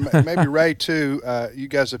 And maybe Ray, too, you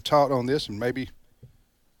guys have taught on this, and maybe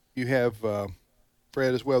you have,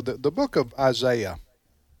 Fred, as well. The book of Isaiah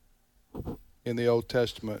in the Old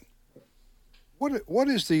Testament, what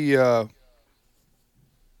is the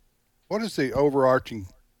overarching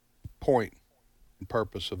point and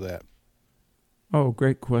purpose of that? Oh,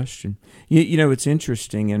 great question. You know, it's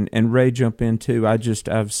interesting, and Ray, jump in too. I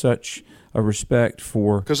have such a respect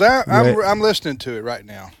for, because I'm listening to it right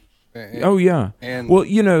now. Oh yeah, and well,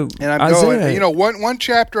 you know, and I'm Isaiah, going. You know, one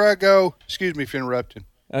chapter I go. Excuse me for interrupting.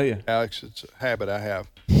 Oh yeah, Alex, it's a habit I have.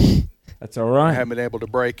 That's all right. I haven't been able to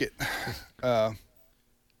break it.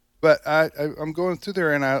 But I'm going through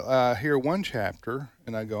there, and I hear one chapter,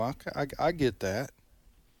 and I go, I get that.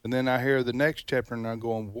 And then I hear the next chapter, and I'm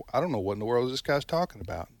going, I don't know what in the world this guy's talking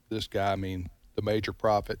about. This guy, I mean, the major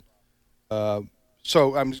prophet. So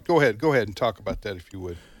go ahead and talk about that if you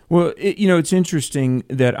would. Well, you know, it's interesting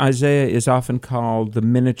that Isaiah is often called the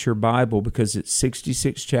miniature Bible because it's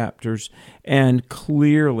 66 chapters, and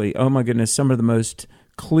clearly, oh my goodness, some of the most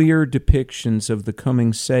clear depictions of the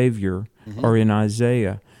coming Savior are in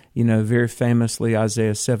Isaiah. You know, very famously,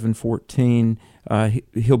 Isaiah 7:14,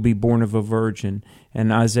 he'll be born of a virgin,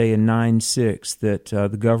 and Isaiah 9:6, that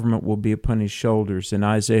the government will be upon his shoulders, and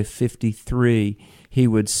Isaiah 53, he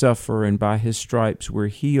would suffer, and by his stripes we're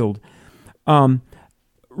healed.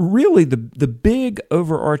 Really, the big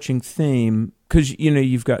overarching theme, because, you know,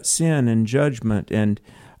 you've got sin and judgment and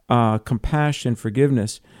compassion,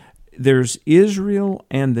 forgiveness. There's Israel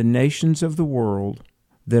and the nations of the world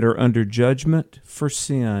that are under judgment for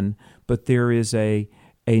sin, but there is a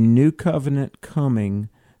new covenant coming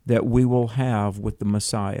that we will have with the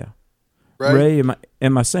Messiah. Right. Ray,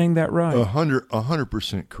 am I saying that right?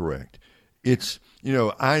 100% correct. It's, you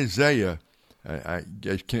know, Isaiah. I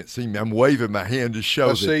can't see me. I'm waving my hand to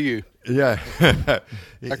show. I see you. Yeah,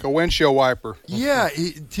 like a windshield wiper. Yeah,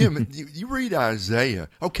 Tim. You read Isaiah.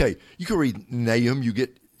 Okay, you can read Nahum. You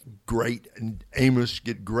get great, and Amos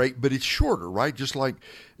get great, but it's shorter, right? Just like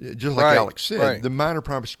right, Alex said, right. The minor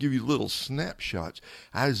prophets give you little snapshots.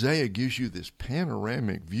 Isaiah gives you this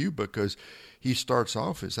panoramic view because he starts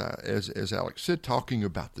off, as Alex said, talking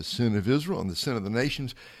about the sin of Israel and the sin of the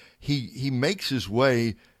nations. He makes his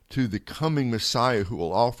way to the coming Messiah who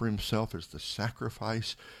will offer himself as the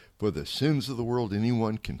sacrifice for the sins of the world.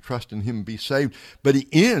 Anyone can trust in him and be saved. But he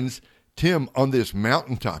ends, Tim, on this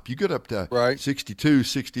mountaintop. You get up to 62,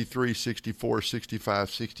 63, 64, 65,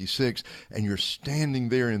 66, and you're standing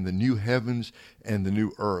there in the new heavens and the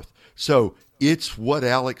new earth. So it's what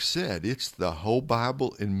Alex said. It's the whole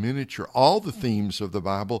Bible in miniature. All the themes of the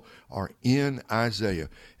Bible are in Isaiah.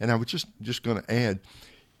 And I was just going to add,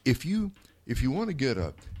 if you want to give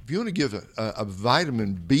a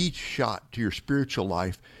vitamin B shot to your spiritual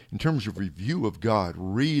life in terms of review of God,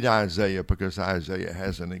 read Isaiah, because Isaiah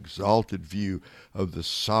has an exalted view of the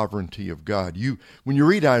sovereignty of God. When you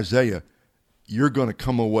read Isaiah, you're going to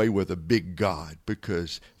come away with a big God,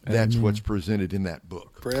 because that's what's presented in that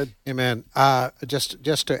book. Fred? Amen.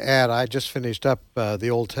 Just to add, I just finished up the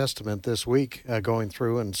Old Testament this week, going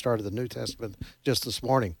through, and started the New Testament just this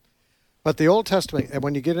morning. But the Old Testament, and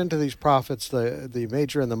when you get into these prophets, the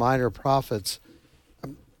major and the minor prophets,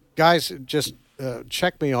 guys, just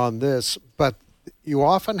check me on this, but you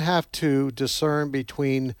often have to discern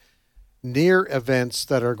between near events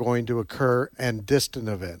that are going to occur and distant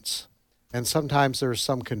events. And sometimes there's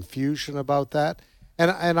some confusion about that.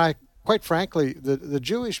 And I, quite frankly, the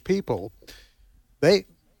Jewish people, they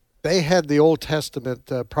had the Old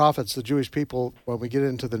Testament prophets, the Jewish people, when we get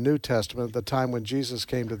into the New Testament, at the time when Jesus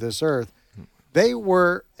came to this earth, they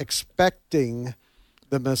were expecting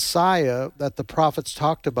the Messiah that the prophets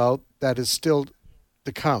talked about that is still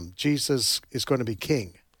to come. Jesus is going to be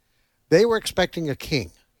king. They were expecting a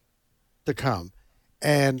king to come.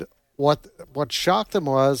 And what shocked them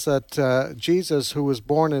was that Jesus, who was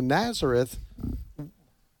born in Nazareth,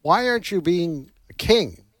 why aren't you being a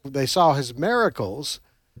king? They saw his miracles,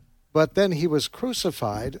 but then he was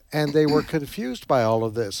crucified, and they were confused by all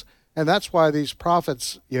of this. And that's why these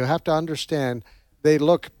prophets, you have to understand, they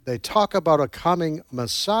talk about a coming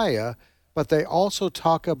Messiah, but they also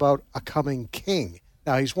talk about a coming king.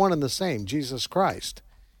 Now, he's one and the same, Jesus Christ.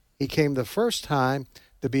 He came the first time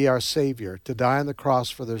to be our Savior, to die on the cross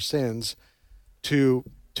for their sins, to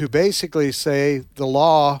basically say the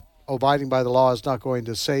law, abiding by the law, is not going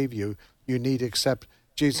to save you. You need to accept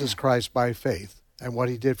Jesus Christ by faith and what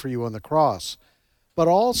he did for you on the cross. But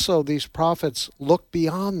also these prophets look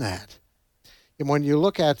beyond that. And when you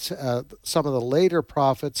look at some of the later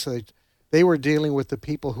prophets, They were dealing with the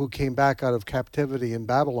people who came back out of captivity in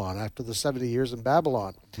Babylon after the 70 years in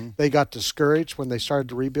Babylon. They got discouraged when they started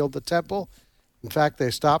to rebuild the temple. In fact, they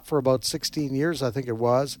stopped for about 16 years, I think it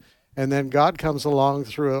was. And then God comes along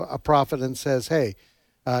through a prophet and says, hey,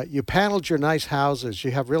 you paneled your nice houses.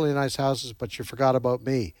 You have really nice houses, but you forgot about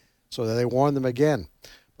me. So they warn them again.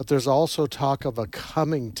 But there's also talk of a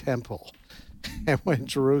coming temple. And when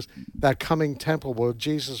that coming temple where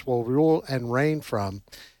Jesus will rule and reign from.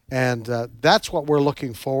 And that's what we're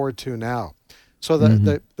looking forward to now. So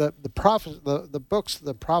the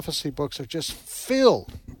prophecy books are just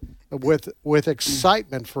filled with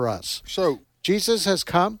excitement for us. So Jesus has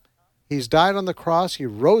come. He's died on the cross. He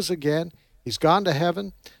rose again. He's gone to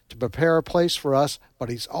heaven to prepare a place for us, but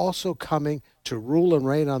he's also coming to rule and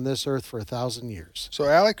reign on this earth for 1,000 years. So,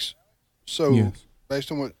 Alex, Yes.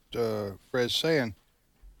 based on what Fred's saying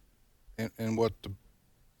and what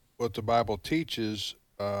the Bible teaches,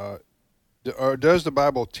 or does the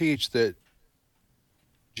Bible teach that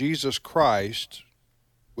Jesus Christ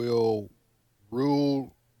will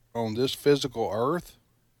rule on this physical earth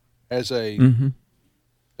as a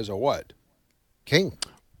what? King.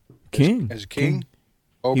 As a king? He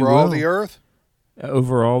Over all will. the earth?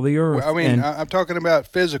 Over all the earth. Well, I mean, And I'm talking about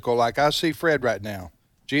physical. Like I see Fred right now.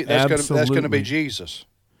 That's going to Absolutely. be Jesus.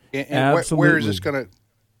 And Absolutely. where's this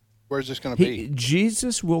going to be?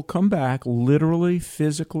 Jesus will come back literally,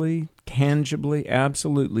 physically, tangibly,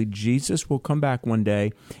 absolutely. Jesus will come back one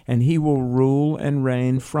day, and he will rule and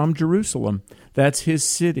reign from Jerusalem. That's his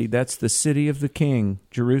city. That's the city of the King,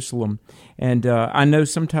 Jerusalem. And I know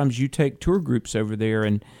sometimes you take tour groups over there,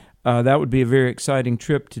 and that would be a very exciting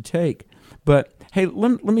trip to take. But, hey,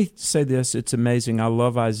 let me say this. It's amazing. I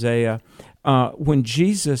love Isaiah. When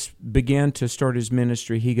Jesus began to start his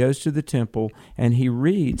ministry, he goes to the temple and he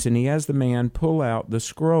reads, and he has the man pull out the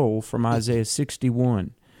scroll from Isaiah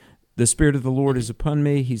 61. The Spirit of the Lord is upon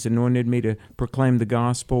me. He's anointed me to proclaim the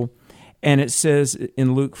gospel. And it says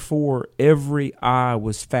in Luke 4, every eye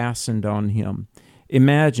was fastened on him.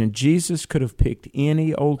 Imagine, Jesus could have picked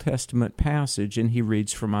any Old Testament passage, and he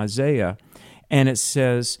reads from Isaiah. And it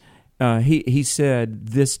says, he said,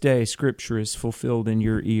 this day Scripture is fulfilled in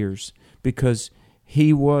your ears, because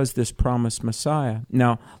he was this promised Messiah.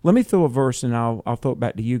 Now, let me throw a verse, and I'll throw it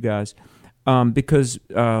back to you guys, because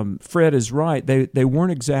Fred is right. They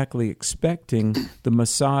weren't exactly expecting the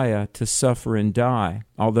Messiah to suffer and die,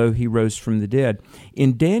 although he rose from the dead.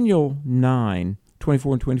 In Daniel 9,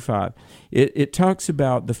 24 and 25, it talks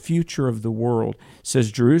about the future of the world. It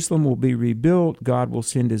says, Jerusalem will be rebuilt, God will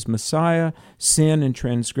send his Messiah, sin and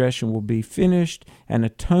transgression will be finished, and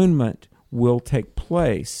atonement will take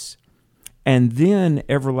place. And then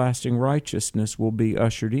everlasting righteousness will be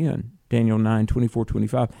ushered in. Daniel 9, 24,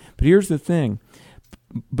 25. But here's the thing.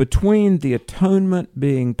 Between the atonement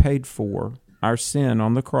being paid for, our sin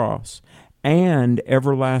on the cross, and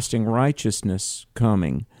everlasting righteousness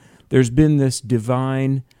coming, there's been this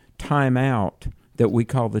divine time out that we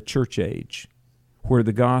call the church age, where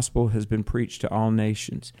the gospel has been preached to all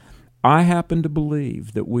nations. I happen to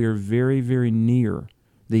believe that we are very, very near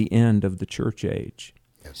the end of the church age.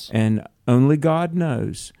 Yes. And only God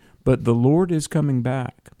knows, but the Lord is coming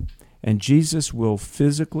back, and Jesus will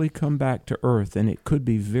physically come back to earth, and it could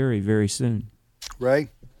be very, very soon. Ray,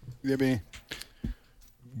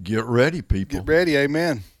 Get ready, people. get ready.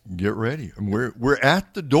 Amen. Get ready. We're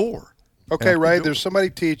at the door. Okay, Ray, there's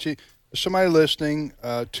somebody teaching, somebody listening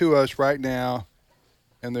to us right now,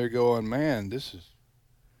 and they're going, man, this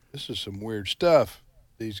is some weird stuff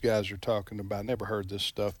these guys are talking about. Never heard this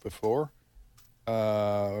stuff before.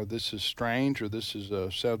 Or this is strange, or this is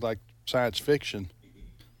sounds like science fiction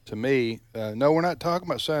to me. No, we're not talking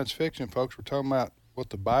about science fiction, folks. We're talking about what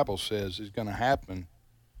the Bible says is going to happen.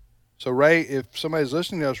 So, Ray, if somebody's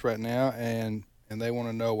listening to us right now and they want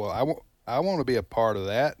to know, well, I want to be a part of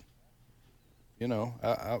that. You know,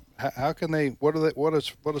 how can they? What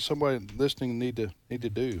does somebody listening need to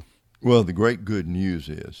do? Well, the great good news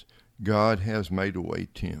is God has made a way,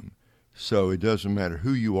 Tim. So it doesn't matter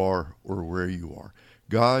who you are or where you are.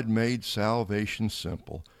 God made salvation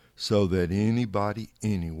simple so that anybody,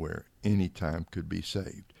 anywhere, anytime could be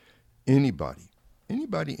saved. Anybody,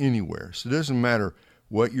 anywhere. So it doesn't matter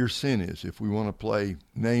what your sin is. If we want to play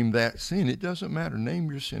name that sin, it doesn't matter.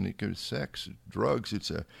 Name your sin. It could be sex, drugs,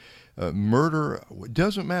 it's a murder. It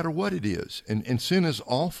doesn't matter what it is. And sin is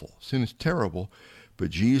awful. Sin is terrible. But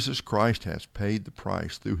Jesus Christ has paid the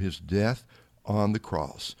price through his death on the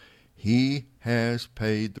cross. He has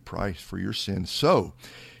paid the price for your sins. So,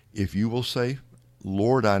 if you will say,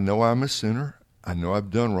 Lord, I know I'm a sinner. I know I've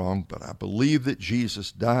done wrong, but I believe that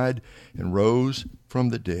Jesus died and rose from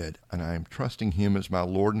the dead, and I am trusting him as my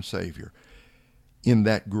Lord and Savior. In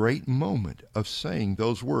that great moment of saying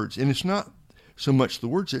those words, and it's not so much the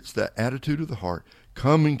words, it's the attitude of the heart,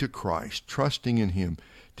 coming to Christ, trusting in him.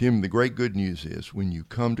 Tim, the great good news is when you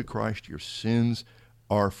come to Christ, your sins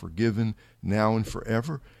are forgiven now and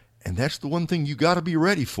forever, and that's the one thing you got to be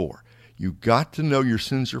ready for. You got to know your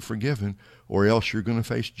sins are forgiven, or else you're going to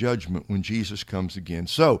face judgment when Jesus comes again.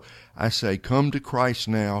 So I say, come to Christ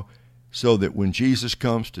now, so that when Jesus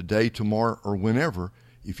comes today, tomorrow, or whenever,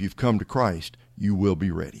 if you've come to Christ, you will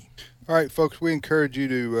be ready. All right, folks, we encourage you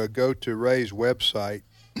to go to Ray's website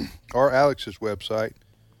or Alex's website,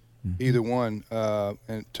 either one,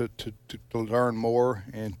 and to learn more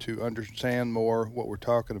and to understand more what we're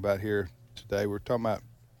talking about here today. We're talking about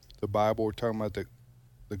the Bible. We're talking about the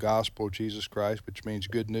gospel of Jesus Christ, which means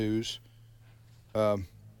good news.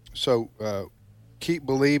 So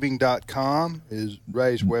keepbelieving.com is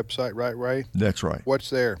Ray's website, right, Ray? That's right. What's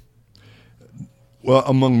there? Well,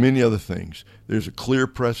 among many other things, there's a clear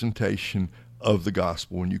presentation of the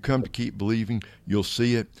gospel. When you come to Keep Believing, you'll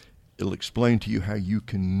see it. It'll explain to you how you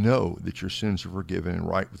can know that your sins are forgiven and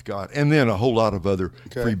right with God, and then a whole lot of other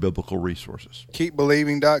free biblical resources.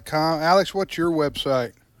 Keepbelieving.com. Alex, what's your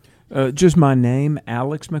website? Just my name,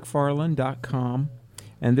 alexmcfarland.com.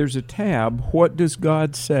 And there's a tab, What Does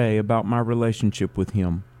God Say About My Relationship with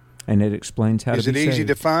Him? And it explains how to be saved. Is it easy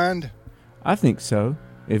to find? I think so.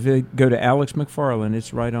 If you go to Alex McFarland,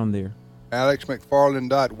 it's right on there.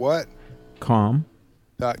 AlexMcFarland.what? .com.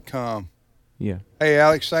 .com. Yeah. Hey,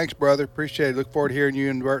 Alex, thanks, brother. Appreciate it. Look forward to hearing you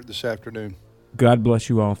in Bert this afternoon. God bless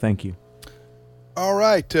you all. Thank you. All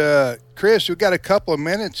right, Chris, we've got a couple of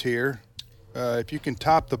minutes here. If you can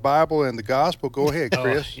top the Bible and the gospel, go ahead,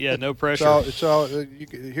 Chris. Yeah, no pressure.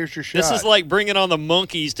 Here's your shot. This is like bringing on the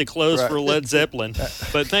Monkees to close for Led Zeppelin.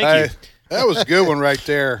 But thank you. That was a good one right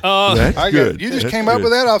there. That's good. You just came up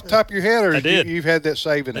with that off the top of your head, or I did. You've had that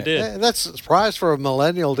saving it? I did. That's a surprise for a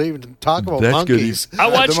millennial to even talk about That's monkeys. I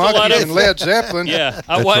watched the a lot Monkees of and Led Zeppelin. Yeah,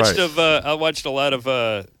 I watched a lot of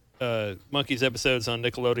Monkees episodes on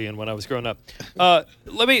Nickelodeon when I was growing up.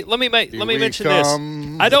 Let me mention this.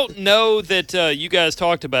 I don't know that you guys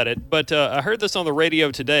talked about it, but I heard this on the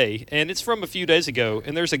radio today, and it's from a few days ago.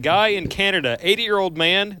 And there's a guy in Canada, 80-year-old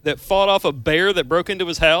man, that fought off a bear that broke into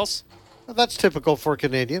his house. Well, that's typical for a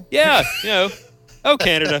Canadian. Yeah,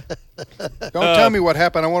 Canada. Don't tell me what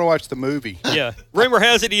happened. I want to watch the movie. Yeah. Rumor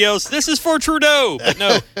has it he yells, "This is for Trudeau!" But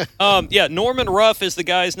no. Norman Ruff is the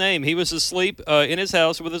guy's name. He was asleep in his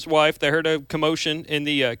house with his wife. They heard a commotion in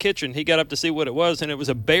the kitchen. He got up to see what it was, and it was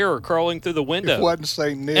a bear crawling through the window. It wasn't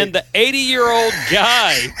St. Nick. And the 80-year-old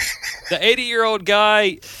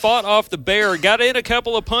guy fought off the bear, got in a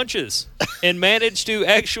couple of punches, and managed to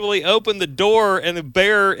actually open the door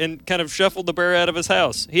and kind of shuffled the bear out of his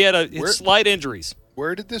house. He had slight injuries.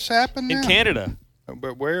 Where did this happen now? In Canada.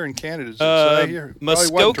 But where in Canada? Does it say here?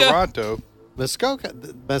 Muskoka. Toronto.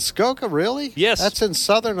 Muskoka, really? Yes. That's in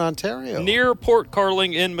southern Ontario. Near Port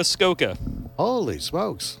Carling in Muskoka. Holy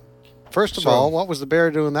smokes. First of all, what was the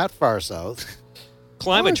bear doing that far south?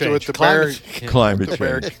 Climate change. Climate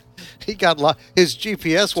change. He got his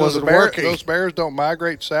GPS wasn't working. Those bears don't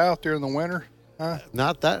migrate south during the winter? Huh?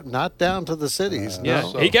 Not down to the cities. Yeah,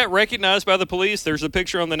 no. He got recognized by the police. There's a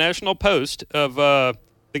picture on the National Post of the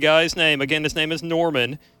guy's name. Again, his name is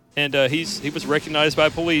Norman, and he was recognized by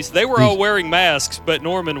police. They were all wearing masks, but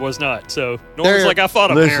Norman was not. So Norman's like, I fought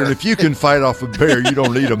a bear. Listen, if you can fight off a bear, you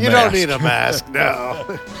don't need a mask. You don't need a mask,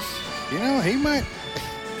 no. He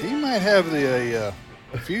might have the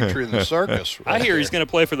future in the circus. Right I hear he's going to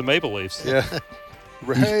play for the Maple Leafs. Yeah.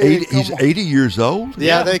 He's 80 years old?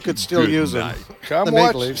 Yeah, they could still use him. Come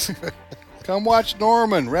watch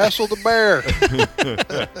Norman wrestle the bear.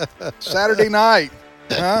 Saturday night.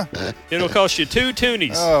 Huh? It'll cost you 2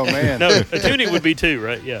 toonies. Oh, man. No, a toonie would be 2,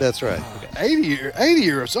 right? Yeah. That's right. 80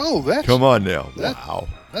 years old. Come on now. Wow.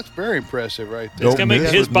 That's very impressive right there.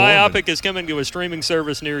 His biopic is coming to a streaming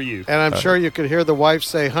service near you. And I'm sure you could hear the wife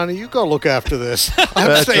say, honey, you go look after this.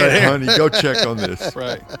 That's right, honey. Go check on this.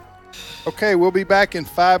 Right. Okay, we'll be back in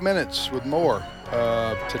 5 minutes with more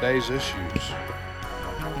of today's issues.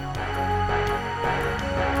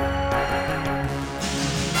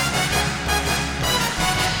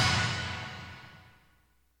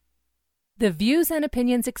 The views and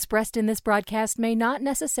opinions expressed in this broadcast may not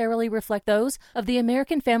necessarily reflect those of the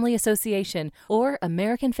American Family Association or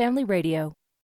American Family Radio.